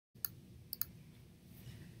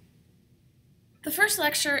The first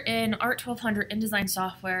lecture in ART 1200 InDesign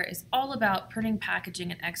software is all about printing, packaging,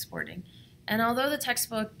 and exporting. And although the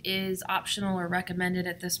textbook is optional or recommended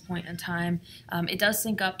at this point in time, it does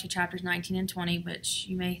sync up to chapters 19 and 20, which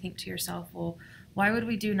you may think to yourself, well, why would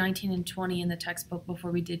we do 19 and 20 in the textbook before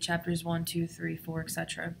we did chapters 1, 2, 3, 4,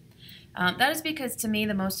 etc.? That is because to me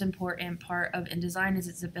the most important part of InDesign is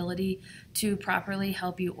its ability to properly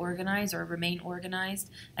help you organize or remain organized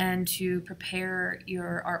and to prepare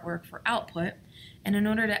your artwork for output. And in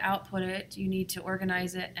order to output it, you need to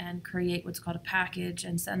organize it and create what's called a package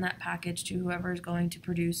and send that package to whoever is going to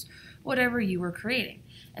produce whatever you were creating.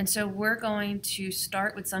 And so we're going to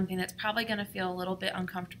start with something that's probably going to feel a little bit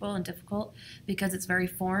uncomfortable and difficult because it's very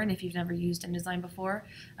foreign if you've never used InDesign before.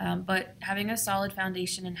 But having a solid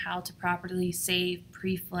foundation in how to properly save,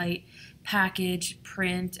 pre-flight, package,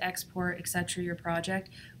 print, export, etc. your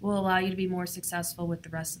project will allow you to be more successful with the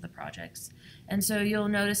rest of the projects. And so you'll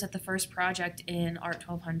notice that the first project in ART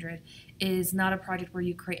 1200 is not a project where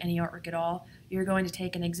you create any artwork at all. You're going to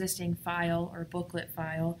take an existing file or booklet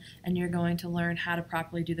file and you're going to learn how to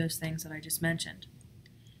properly do those things that I just mentioned.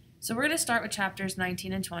 So we're going to start with chapters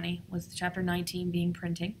 19 and 20, with chapter 19 being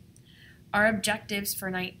printing. Our objectives for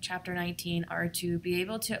chapter 19 are to be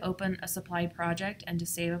able to open a supply project and to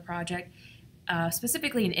save a project,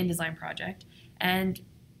 specifically an InDesign project. And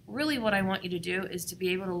really what I want you to do is to be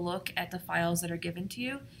able to look at the files that are given to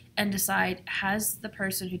you and decide, has the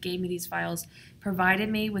person who gave me these files provided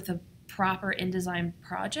me with a proper InDesign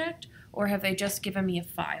project, or have they just given me a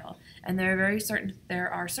file? And there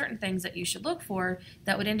are certain things that you should look for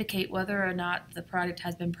that would indicate whether or not the product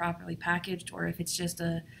has been properly packaged or if it's just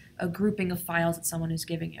a grouping of files that someone is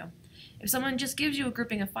giving you. If someone just gives you a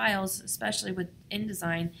grouping of files, especially with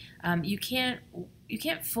InDesign, you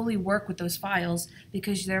can't fully work with those files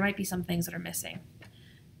because there might be some things that are missing.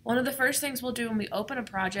 One of the first things we'll do when we open a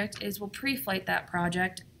project is we'll pre-flight that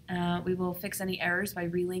project. We will fix any errors by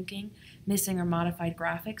relinking missing or modified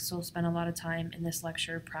graphics, so we'll spend a lot of time in this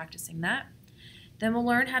lecture practicing that. Then we'll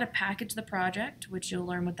learn how to package the project, which you'll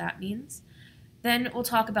learn what that means. Then we'll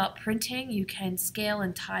talk about printing. You can scale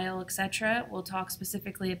and tile, etc. We'll talk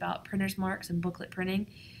specifically about printer's marks and booklet printing.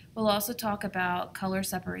 We'll also talk about color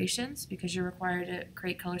separations because you're required to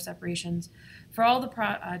create color separations for all the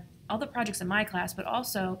projects in my class, but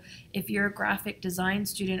also if you're a graphic design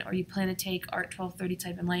student or you plan to take ART 1230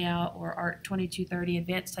 type and layout or ART 2230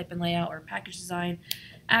 advanced type and layout or package design,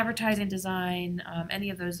 advertising design, any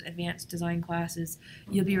of those advanced design classes,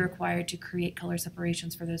 you'll be required to create color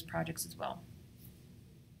separations for those projects as well.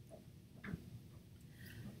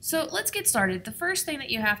 So let's get started. The first thing that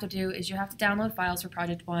you have to do is you have to download files for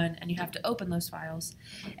Project 1 and you have to open those files.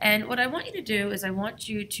 And what I want you to do is I want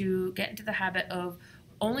you to get into the habit of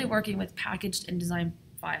only working with packaged InDesign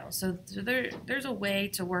files. So there's a way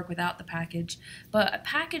to work without the package, but a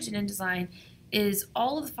package in InDesign is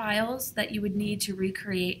all of the files that you would need to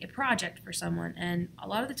recreate a project for someone. And a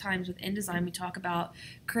lot of the times with InDesign, we talk about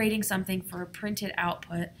creating something for a printed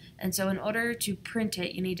output. And so in order to print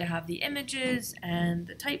it, you need to have the images and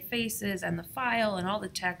the typefaces and the file and all the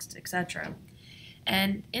text, etc.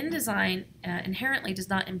 And InDesign inherently does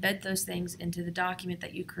not embed those things into the document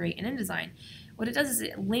that you create in InDesign. What it does is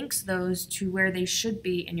it links those to where they should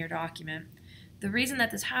be in your document. The reason that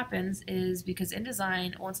this happens is because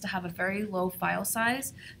InDesign wants to have a very low file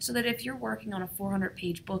size so that if you're working on a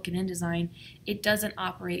 400-page book in InDesign, it doesn't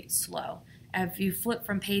operate slow. If you flip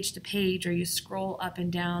from page to page or you scroll up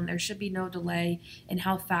and down, there should be no delay in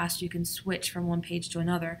how fast you can switch from one page to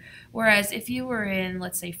another. Whereas if you were in,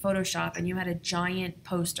 let's say, Photoshop and you had a giant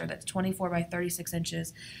poster that's 24 by 36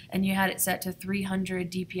 inches and you had it set to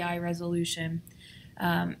 300 DPI resolution,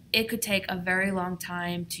 it could take a very long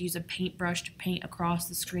time to use a paintbrush to paint across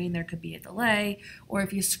the screen. There could be a delay, or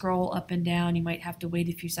if you scroll up and down, you might have to wait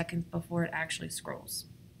a few seconds before it actually scrolls.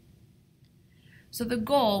 So the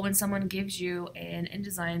goal when someone gives you an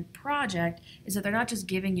InDesign project is that they're not just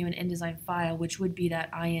giving you an InDesign file, which would be that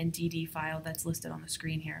INDD file that's listed on the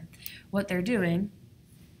screen here. What they're doing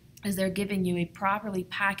is they're giving you a properly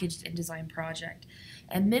packaged InDesign project.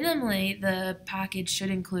 And minimally, the package should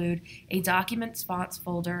include a documents fonts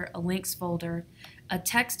folder, a links folder, a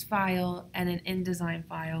text file, and an InDesign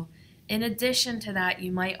file. In addition to that,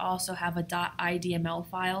 you might also have a .idml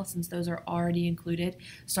file since those are already included,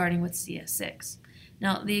 starting with CS6.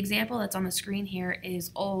 Now, the example that's on the screen here is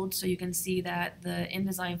old, so you can see that the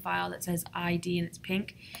InDesign file that says ID and it's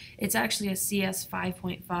pink, it's actually a CS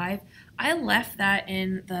 5.5. I left that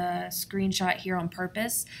in the screenshot here on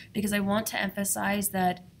purpose because I want to emphasize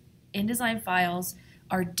that InDesign files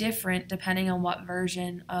are different depending on what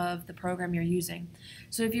version of the program you're using.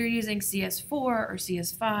 So if you're using CS4 or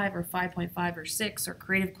CS5 or 5.5 or 6 or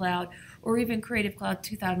Creative Cloud or even Creative Cloud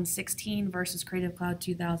 2016 versus Creative Cloud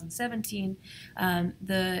 2017,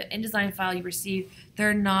 the InDesign file you receive,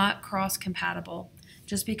 they're not cross-compatible.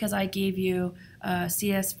 Just because I gave you a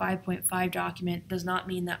CS 5.5 document does not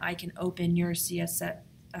mean that I can open your CS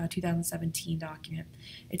 2017 document.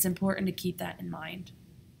 It's important to keep that in mind.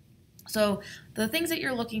 So the things that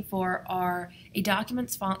you're looking for are a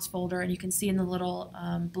documents fonts folder, and you can see in the little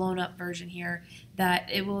blown up version here that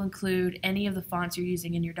it will include any of the fonts you're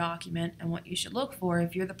using in your document. And what you should look for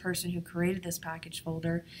if you're the person who created this package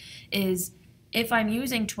folder is, if I'm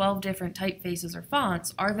using 12 different typefaces or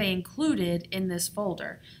fonts, are they included in this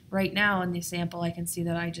folder? Right now in the sample I can see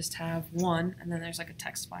that I just have one, and then there's like a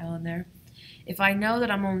text file in there. If I know that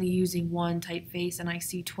I'm only using one typeface and I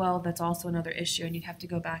see 12, that's also another issue, and you'd have to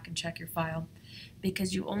go back and check your file,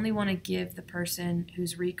 because you only want to give the person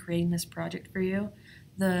who's recreating this project for you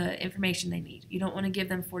the information they need. You don't want to give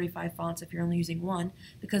them 45 fonts if you're only using one,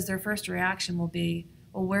 because their first reaction will be,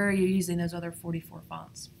 well, where are you using those other 44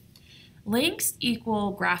 fonts? Links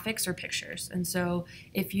equal graphics or pictures, and so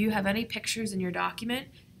if you have any pictures in your document,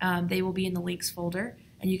 they will be in the links folder,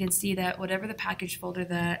 and you can see that whatever the package folder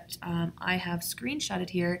that I have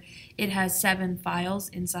screenshotted here, it has 7 files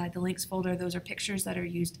inside the links folder. Those are pictures that are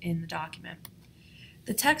used in the document.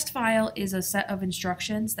 The text file is a set of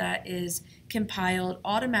instructions that is compiled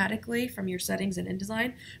automatically from your settings in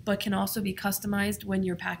InDesign, but can also be customized when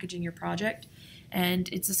you're packaging your project. And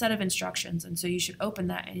it's a set of instructions, and so you should open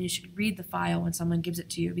that and you should read the file when someone gives it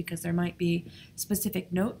to you, because there might be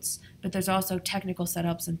specific notes, but there's also technical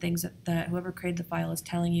setups and things that whoever created the file is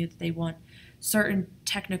telling you that they want certain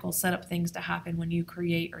technical setup things to happen when you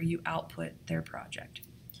create or you output their project.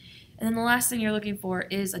 And then the last thing you're looking for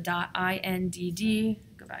is a .indd,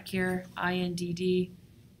 go back here, indd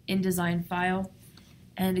InDesign file.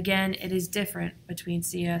 And again, it is different between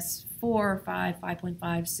CS4, 5,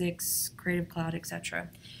 5.5, 6, Creative Cloud, etc.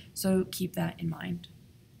 So keep that in mind.